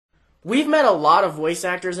We've met a lot of voice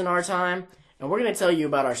actors in our time, and we're going to tell you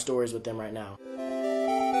about our stories with them right now.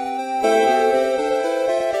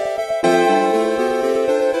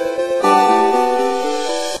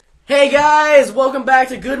 Hey guys, welcome back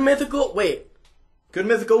to Good Mythical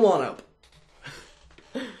 1-Up.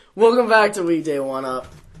 Welcome back to Weekday 1-Up.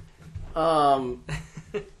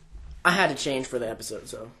 I had to change for the episode,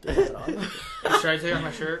 so take that off. Should I take off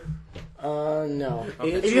my shirt? No.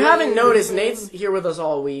 Okay. If you haven't noticed, Nate's here with us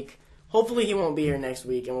all week. Hopefully he won't be here next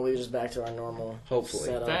week, and we'll be just back to our normal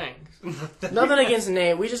setup. Thanks. Nothing against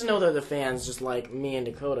Nate. We just know that the fans just like me and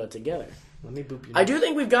Dakota together. Let me boop you. I do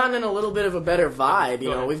think we've gotten in a little bit of a better vibe. You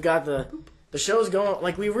know, we've got the show's going.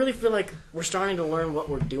 Like, we really feel like we're starting to learn what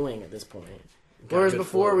we're doing at this point. Whereas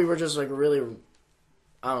before, we were just like really,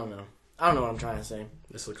 I don't know what I'm trying to say.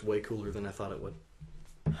 This looks way cooler than I thought it would.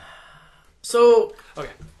 So, okay.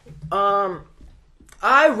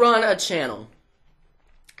 I run a channel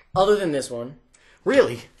other than this one.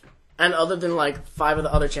 Really? And other than like 5 of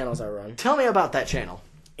the other channels I run. Tell me about that channel.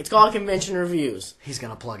 It's called Convention Reviews. He's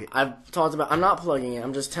gonna plug it. I'm not plugging it,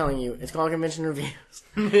 I'm just telling you. It's called Convention Reviews.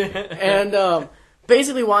 And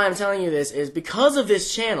basically why I'm telling you this is because of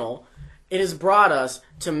this channel, it has brought us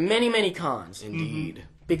to many, many cons. Indeed.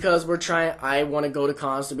 Because I want to go to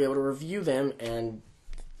cons to be able to review them and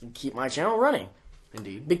keep my channel running.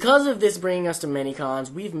 Indeed. Because of this bringing us to many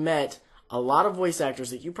cons, we've met a lot of voice actors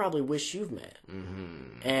that you probably wish you've met.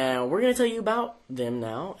 Mm-hmm. And we're going to tell you about them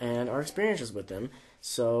now and our experiences with them.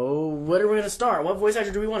 So, what are we going to start? What voice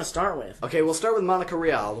actor do we want to start with? Okay, we'll start with Monica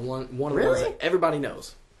Rial, one of the ones that everybody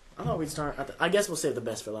knows. I thought we'd start. I guess we'll save the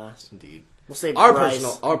best for last. Indeed. We'll save our Bryce.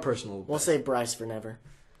 personal. We'll save Bryce for never.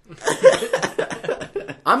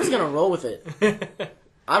 I'm just gonna roll with it.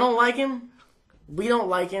 I don't like him. We don't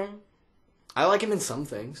like him. I like him in some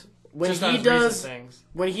things. When Just he not does, recent things.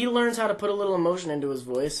 when he learns how to put a little emotion into his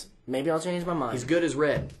voice, maybe I'll change my mind. He's good as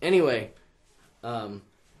red. Anyway,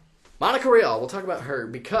 Monica Rial. We'll talk about her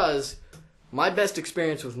because my best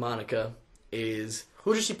experience with Monica is.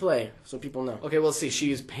 Who does she play? So people know. Okay, well, see,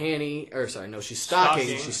 she's she's Stocking.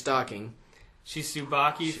 Stocking. She's Stocking. She's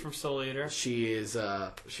Tsubaki from Soul Eater. She is,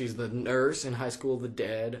 she's the nurse in High School of the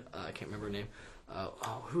Dead. I can't remember her name.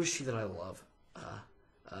 Who is she that I love?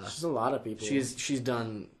 She's a lot of people. She's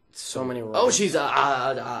done so many roles. Oh, she's,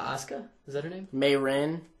 Asuka? Is that her name? May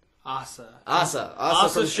Rin. Asa from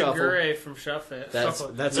Shuffle. Shigure from Shuffle. That's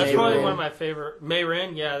probably Rin. one of my favorite. May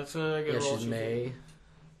Rin, yeah, that's another good role. She's May.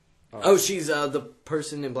 Oh, she's, the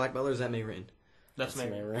person in Black Belt, or is that May Rin? That's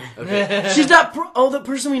May Rin. Okay. She's that the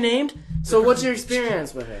person we named? So what's your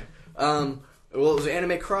experience with her? Well, it was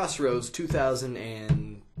Anime Crossroads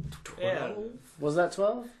 2012. Yeah. Was that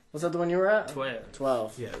 12? Was that the one you were at?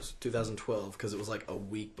 12. Yeah, it was 2012 because it was like a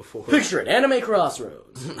week before. Picture it, Anime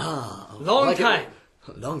Crossroads. Long time.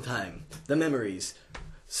 Long time. The memories.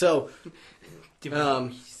 So,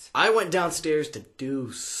 I went downstairs to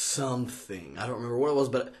do something. I don't remember what it was,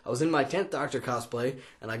 but I was in my 10th Doctor cosplay,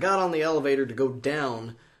 and I got on the elevator to go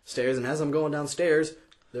downstairs, and as I'm going downstairs,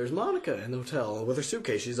 there's Monica in the hotel with her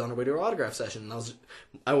suitcase. She's on her way to her autograph session. And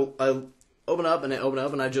I open up,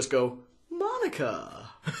 and I just go, Monica.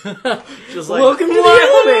 Just like, welcome to the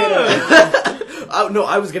elevator. No,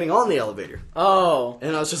 I was getting on the elevator. Oh.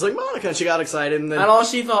 And I was just like, Monica, and she got excited, and then... And all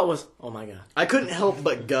she thought was, oh my god. I couldn't help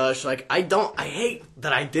but gush. Like, I hate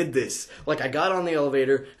that I did this. Like, I got on the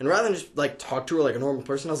elevator, and rather than just, like, talk to her like a normal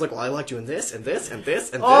person, I was like, well, I liked you in this, and this, and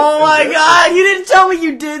this, and this. Oh my god, you didn't tell me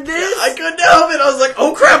you did this? I couldn't help it. I was like,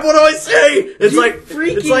 oh crap, what do I say? It's You like,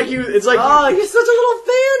 freaky. it's like you, Oh, you're such a little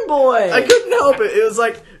fanboy. I couldn't help it. It was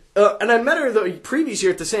like, and I met her the previous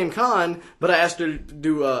year at the same con, but I asked her to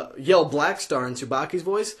do yell Black Star in Tsubaki's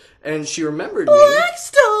voice, and she remembered me. Black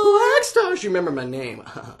Star. She remembered my name.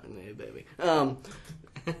 Hey, baby.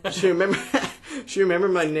 She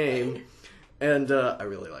remembered my name, and I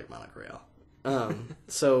really like Monica Rial.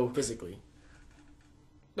 So physically.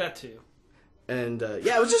 That too. And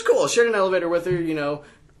yeah, it was just cool. I shared an elevator with her. You know,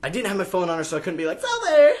 I didn't have my phone on her, so I couldn't be like, "It's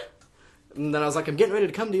there." And then I was like, "I'm getting ready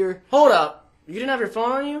to come to your." Hold up. You didn't have your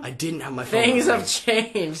phone on you? I didn't have my phone. Things on have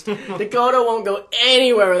changed. Dakota won't go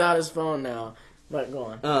anywhere without his phone now. But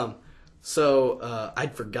go on. So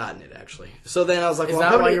I'd forgotten it actually. So then I was like, Is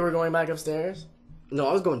well, that why you were going back upstairs? No,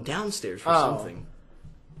 I was going downstairs for something.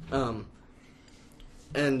 And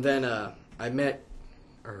then I met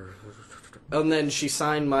her. And then she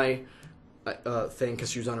signed my thing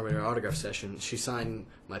because she was on her way to her autograph session. She signed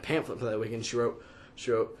my pamphlet for that weekend. She wrote,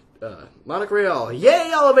 Monica Rial,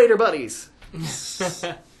 yay, elevator buddies.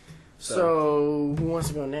 So who wants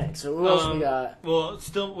to go next? So who else we got? Well,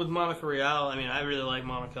 still with Monica Rial. I mean, I really like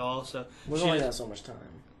Monica also. We've only got so much time.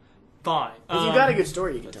 fine. If you got a good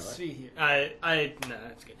story, you can tell Let's it. see here. No,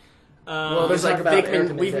 that's good. Well, there's like like about Eric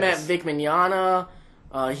and we've met Mendes. Vic Mignogna.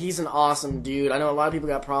 He's an awesome dude. I know a lot of people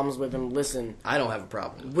got problems with him. Listen, I don't have a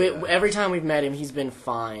problem with that. every time we've met him, he's been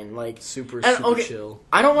fine. Like Super okay, chill.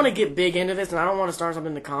 I don't want to get big into this, and I don't want to start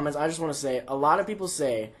something in the comments. I just want to say a lot of people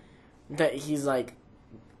say that he's like,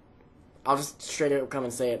 I'll just straight up come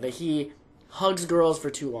and say it, that he hugs girls for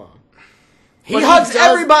too long. He hugs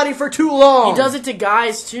everybody for too long. He does it to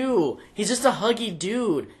guys too. He's just a huggy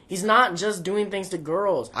dude. He's not just doing things to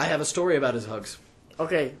girls. I have a story about his hugs.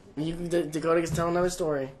 Okay, Dakota gets to tell another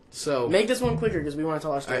story. So make this one quicker because we want to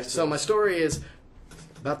tell our story. All right, so my story is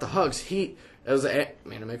about the hugs. It was at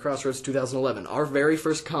Anime Crossroads 2011, our very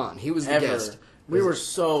first con. He was the guest. We were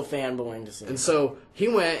so fanboying to see him. And so he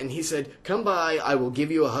went and he said, "Come by, I will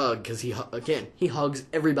give you a hug," because he hugs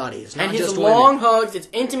everybody. It's not and his just long women. hugs, it's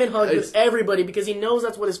intimate hugs with everybody because he knows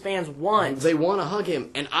that's what his fans want. They want to hug him,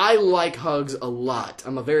 and I like hugs a lot.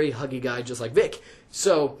 I'm a very huggy guy, just like Vic.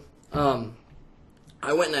 So,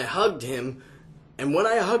 I went and I hugged him, and when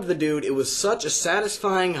I hugged the dude, it was such a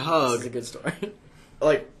satisfying hug. This is a good story.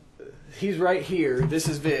 Like, he's right here. This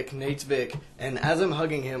is Vic. Nate's Vic. And as I'm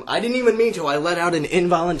hugging him, I didn't even mean to. I let out an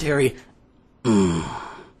involuntary I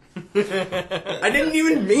didn't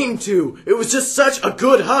even mean to. It was just such a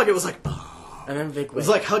good hug. It was like, oh. And then Vic It was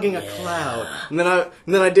like hugging a cloud. And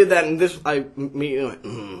then I did that, and I immediately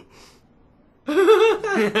went,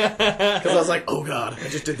 because I was like, oh god, I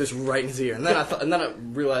just did this right in his ear. And then I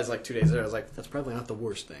realized like 2 days later, I was like, that's probably not the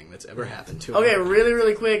worst thing that's ever happened to him. Okay,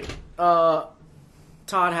 really quick. Todd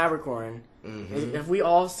Habercorn. Mm-hmm. Have we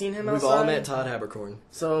all seen him outside? We've all met Todd Habercorn.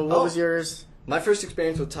 So what was yours? My first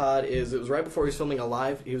experience with Todd is it was right before he was filming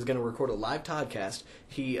he was going to record a live Toddcast.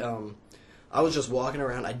 I was just walking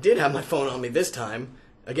around. I did have my phone on me this time.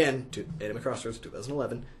 Again, to Anime Crossroads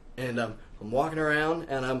 2011. And I'm walking around,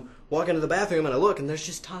 and I'm walking to the bathroom, and I look, and there's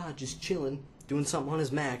just Todd just chilling, doing something on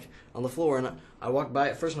his Mac on the floor. And I walked by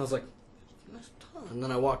at first, and I was like, that's Todd. And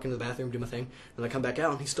then I walk into the bathroom, do my thing, and I come back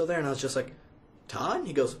out, and he's still there. And I was just like, Todd? And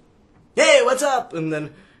he goes, hey, what's up? And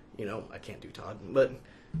then, I can't do Todd. But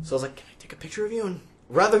so I was like, can I take a picture of you? And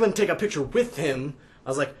rather than take a picture with him, I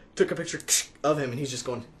was like, took a picture of him, and he's just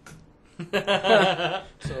going.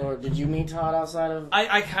 So, did you meet Todd outside of?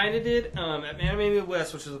 I kind of did at Anime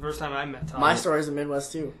Midwest, which was the first time I met Todd. My story's in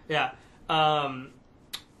Midwest too. Yeah,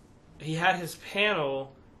 he had his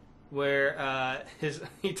panel where his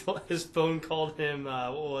phone called him.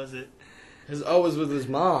 What was it? It was with his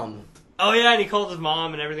mom. Oh yeah, and he called his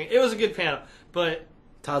mom and everything. It was a good panel, but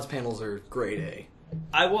Todd's panels are grade A.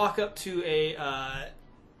 I walk up to a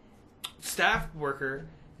staff worker,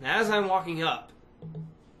 and as I'm walking up,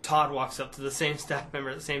 Todd walks up to the same staff member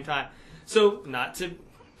at the same time. So,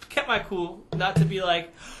 kept my cool, not to be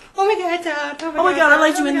like, oh my god, Todd, oh my god, I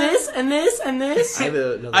liked you in this, and this, and this.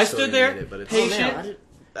 I stood there, patient,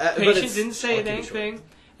 didn't say anything,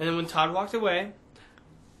 and then when Todd walked away,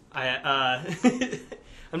 I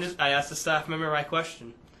asked the staff member my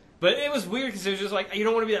question. But it was weird because it was just like, you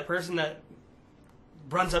don't want to be that person that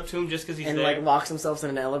runs up to him just because he's there. And locks themselves in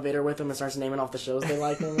an elevator with him and starts naming off the shows they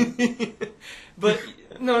like him. But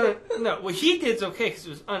no. What he did's okay because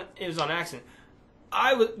it was on accident.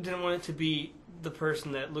 I didn't want it to be the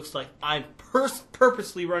person that looks like I'm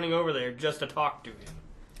purposely running over there just to talk to him.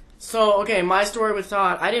 So, okay, my story with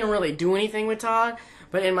Todd, I didn't really do anything with Todd,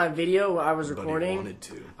 but in my video I was recording,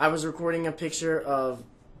 I was recording a picture of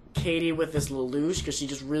Katie with this Lelouch because she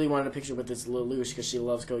just really wanted a picture with this Lelouch because she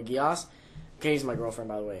loves Code Geass. Katie's my girlfriend,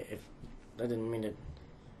 by the way. If I didn't mean to,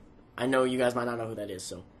 I know you guys might not know who that is.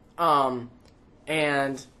 So,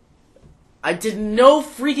 and I did no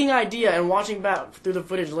freaking idea. And watching back through the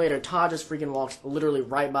footage later, Todd just freaking walks literally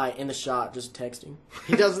right by in the shot, just texting.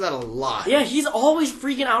 He does that a lot. Yeah, he's always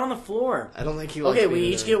freaking out on the floor. I don't think he likes Okay, we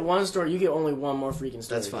each get one story. You get only one more freaking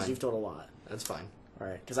story. That's fine. You've told a lot. That's fine. All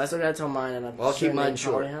right, because I still gotta tell mine, and I'll keep mine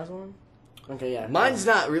short. Has one. Okay, yeah. Mine's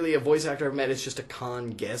not really a voice actor I've met. It's just a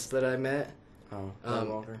con guest that I met. Oh, Doug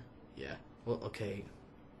Walker. Yeah. Well, okay.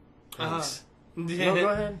 Thanks. No, go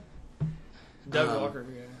ahead. Doug Walker.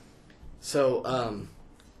 Yeah. So,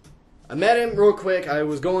 I met him real quick. I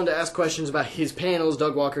was going to ask questions about his panels.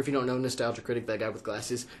 Doug Walker, if you don't know, nostalgia critic, that guy with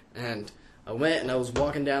glasses. And I went and I was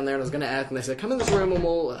walking down there and I was going to ask him. They said, "Come in this room and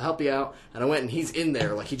we'll help you out." And I went and he's in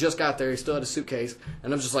there. Like, he just got there. He still had a suitcase.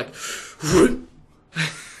 And I'm just like,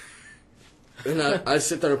 and I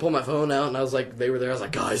sit there and pull my phone out, and I was like, they were there. I was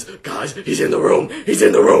like, guys, he's in the room. He's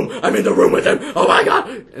in the room. I'm in the room with him. Oh my god!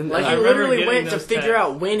 And like he literally went to figure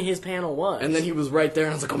out when his panel was. And then he was right there,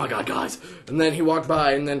 and I was like, oh my god, guys! And then he walked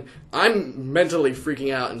by, and then I'm mentally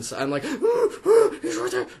freaking out, and so I'm like, he's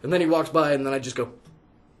right there. And then he walks by, and then I just go,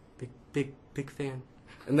 big fan.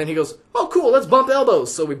 And then he goes, oh, cool, let's bump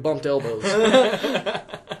elbows. So we bumped elbows.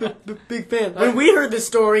 Big fan. When we heard this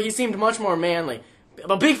story, he seemed much more manly.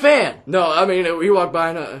 I'm a big fan. No, I mean, he walked by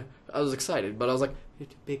and I was excited, but I was like,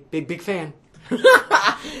 big fan.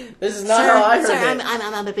 This is not how I heard it.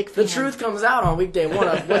 I'm a big fan. The truth comes out on weekday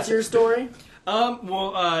 1. What's your story?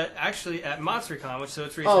 Actually, at MonsterCon, so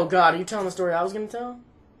it's recent. Oh, God, are you telling the story I was going to tell?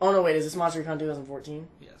 Oh, no, wait, is this MonsterCon 2014?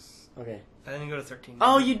 Yes. Okay. I didn't go to 13.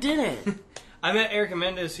 Oh, you didn't? I met Erica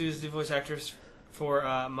Mendez, who's the voice actress for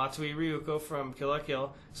Matsui Ryuko from Kill la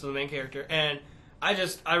Kill, so the main character, and I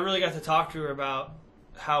really got to talk to her about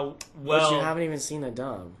how well... But you haven't even seen the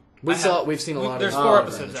dub. We've seen a lot of There's 4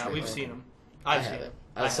 episodes out. We've seen them. I've seen it.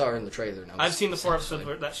 I saw her in the trailer. I've seen the 4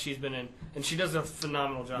 episodes that she's been in, and she does a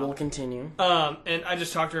phenomenal job. We'll continue. And I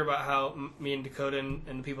just talked to her about how me and Dakota and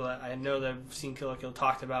the people that I know that have seen Kill la Kill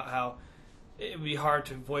talked about how it would be hard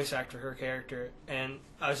to voice act her character, and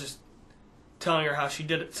I was just telling her how she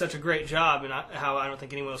did such a great job and how I don't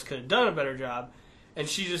think anyone else could have done a better job. And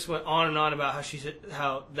she just went on and on about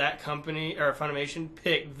how that company, or Funimation,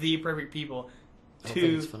 picked the perfect people I don't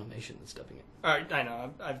think it's Funimation that's dubbing it. All right, I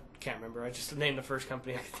know. I can't remember. I just named the first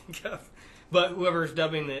company I could think of. But whoever's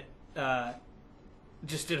dubbing it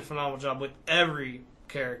just did a phenomenal job with every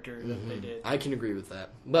character that they did. I can agree with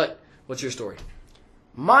that. But what's your story?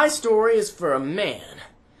 My story is for a man.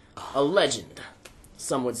 A legend,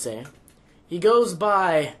 some would say. He goes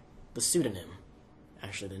by the pseudonym,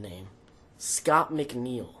 actually the name, Scott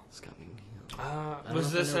McNeil. Scott McNeil.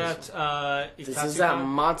 Was this at This is at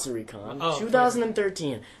MonsterCon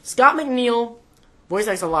 2013. Please. Scott McNeil voice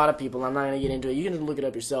acts a lot of people. I'm not going to get into it. You can look it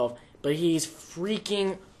up yourself. But he's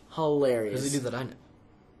freaking hilarious. Does he do that? I know.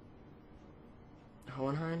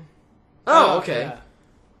 Hohenheim? Oh, okay.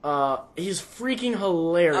 Yeah. He's freaking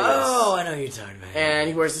hilarious. Oh, I know who you're talking about. And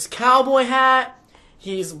he wears this cowboy hat.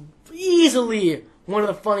 He's easily one of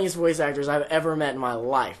the funniest voice actors I've ever met in my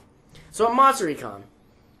life. So at MonsterCon,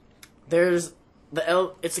 there's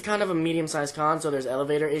it's a kind of a medium-sized con, so there's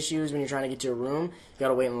elevator issues when you're trying to get to a room. You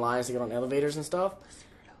gotta wait in lines to get on elevators and stuff.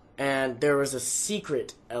 And there was a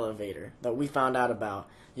secret elevator that we found out about.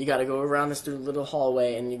 You gotta go around this little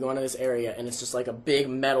hallway, and you go into this area, and it's just like a big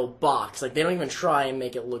metal box. Like, they don't even try and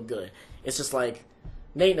make it look good. It's just like,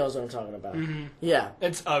 Nate knows what I'm talking about. Mm-hmm. Yeah.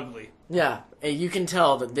 It's ugly. Yeah. And you can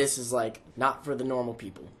tell that this is, like, not for the normal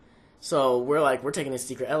people. So we're taking this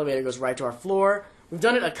secret elevator, it goes right to our floor. We've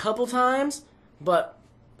done it a couple times, but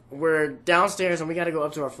we're downstairs and we got to go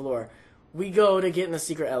up to our floor. We go to get in the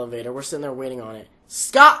secret elevator. We're sitting there waiting on it.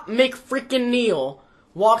 Scott McFreaking-Neil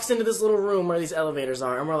walks into this little room where these elevators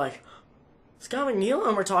are, and we're like, Scott McNeil?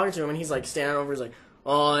 And we're talking to him, and he's like standing over. He's like,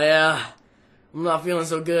 oh yeah, I'm not feeling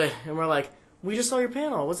so good. And we're like, we just saw your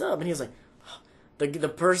panel. What's up? And he's like, the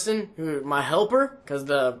person who my helper, because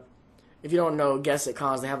if you don't know, guests at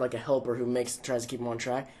cons, they have like a helper who tries to keep them on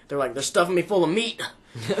track. They're like, they're stuffing me full of meat.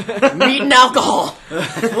 Meat and alcohol.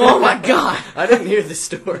 Oh my god. I didn't hear this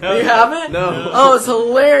story. You haven't? No. Oh, it's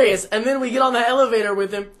hilarious. And then we get on the elevator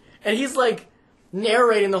with him, and he's like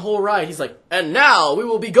narrating the whole ride. He's like, and now we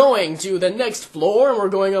will be going to the next floor, and we're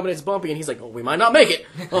going up and it's bumpy. And he's like, oh, we might not make it.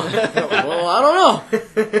 Well, I don't know.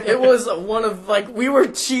 It was one of, like, we were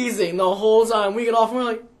cheesing the whole time. We get off and we're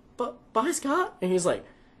like, bye, Scott. And he's like,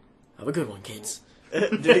 have a good one, kids.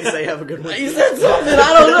 Did he say have a good one? He said something,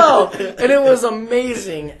 I don't know. And it was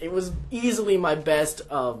amazing. It was easily my best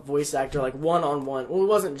voice actor, like one-on-one. Well, it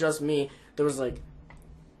wasn't just me. There was like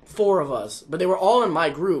 4 of us. But they were all in my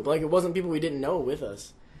group. Like, it wasn't people we didn't know with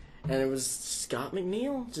us. And it was Scott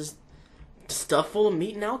McNeil, just stuffed full of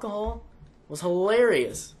meat and alcohol. It was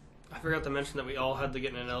hilarious. I forgot to mention that we all had to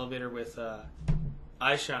get in an elevator with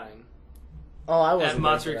iShine. Oh, I was at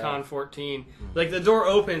MonsterCon 14. Like, the door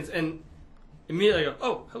opens and immediately I go,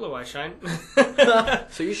 oh, hello, iShine.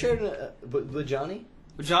 So you shared with Johnny?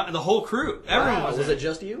 The whole crew. Everyone was Was in it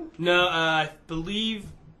just you? No, I believe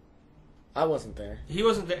I wasn't there. he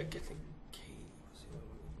wasn't there. I think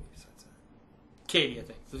Katie, I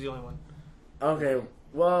think, was the only one. Okay,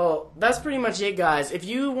 well, that's pretty much it, guys. If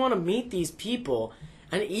you want to meet these people,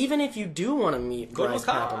 and even if you do want to meet Bryce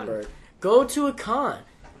Papenberg, go to a con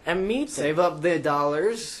and meet them. Save up the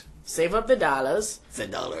dollars. Save up the dollars. The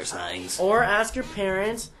dollar signs. Or ask your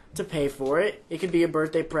parents to pay for it. It could be a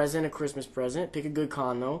birthday present, a Christmas present. Pick a good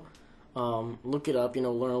con, though. Look it up, learn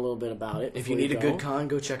a little bit about it. If you need a good con,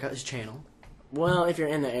 go check out his channel. Well, if you're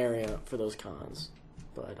in the area for those cons.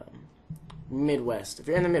 But, Midwest. If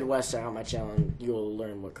you're in the Midwest, check out my channel and you'll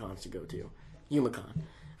learn what cons to go to. Humacon.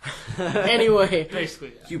 Anyway.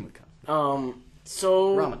 Basically, yeah. Humacon.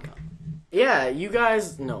 So... RamenCon. Yeah, you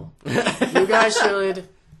guys... No. You guys should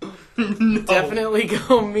definitely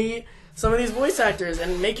go meet some of these voice actors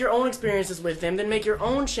and make your own experiences with them. Then make your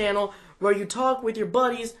own channel where you talk with your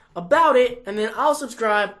buddies about it, and then I'll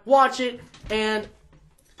subscribe, watch it, and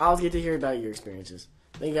I'll get to hear about your experiences.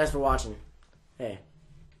 Thank you guys for watching. Hey.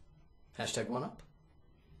 Hashtag 1UP.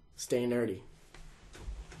 Stay nerdy.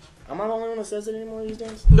 Am I the only one that says it anymore these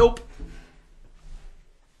days? Nope.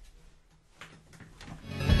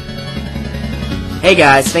 Hey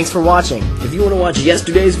guys, thanks for watching. If you want to watch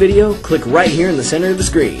yesterday's video, click right here in the center of the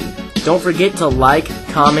screen. Don't forget to like,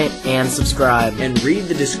 comment, and subscribe. And read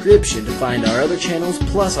the description to find our other channels,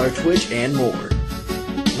 plus our Twitch and more.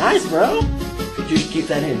 Nice, bro. You should keep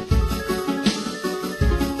that in.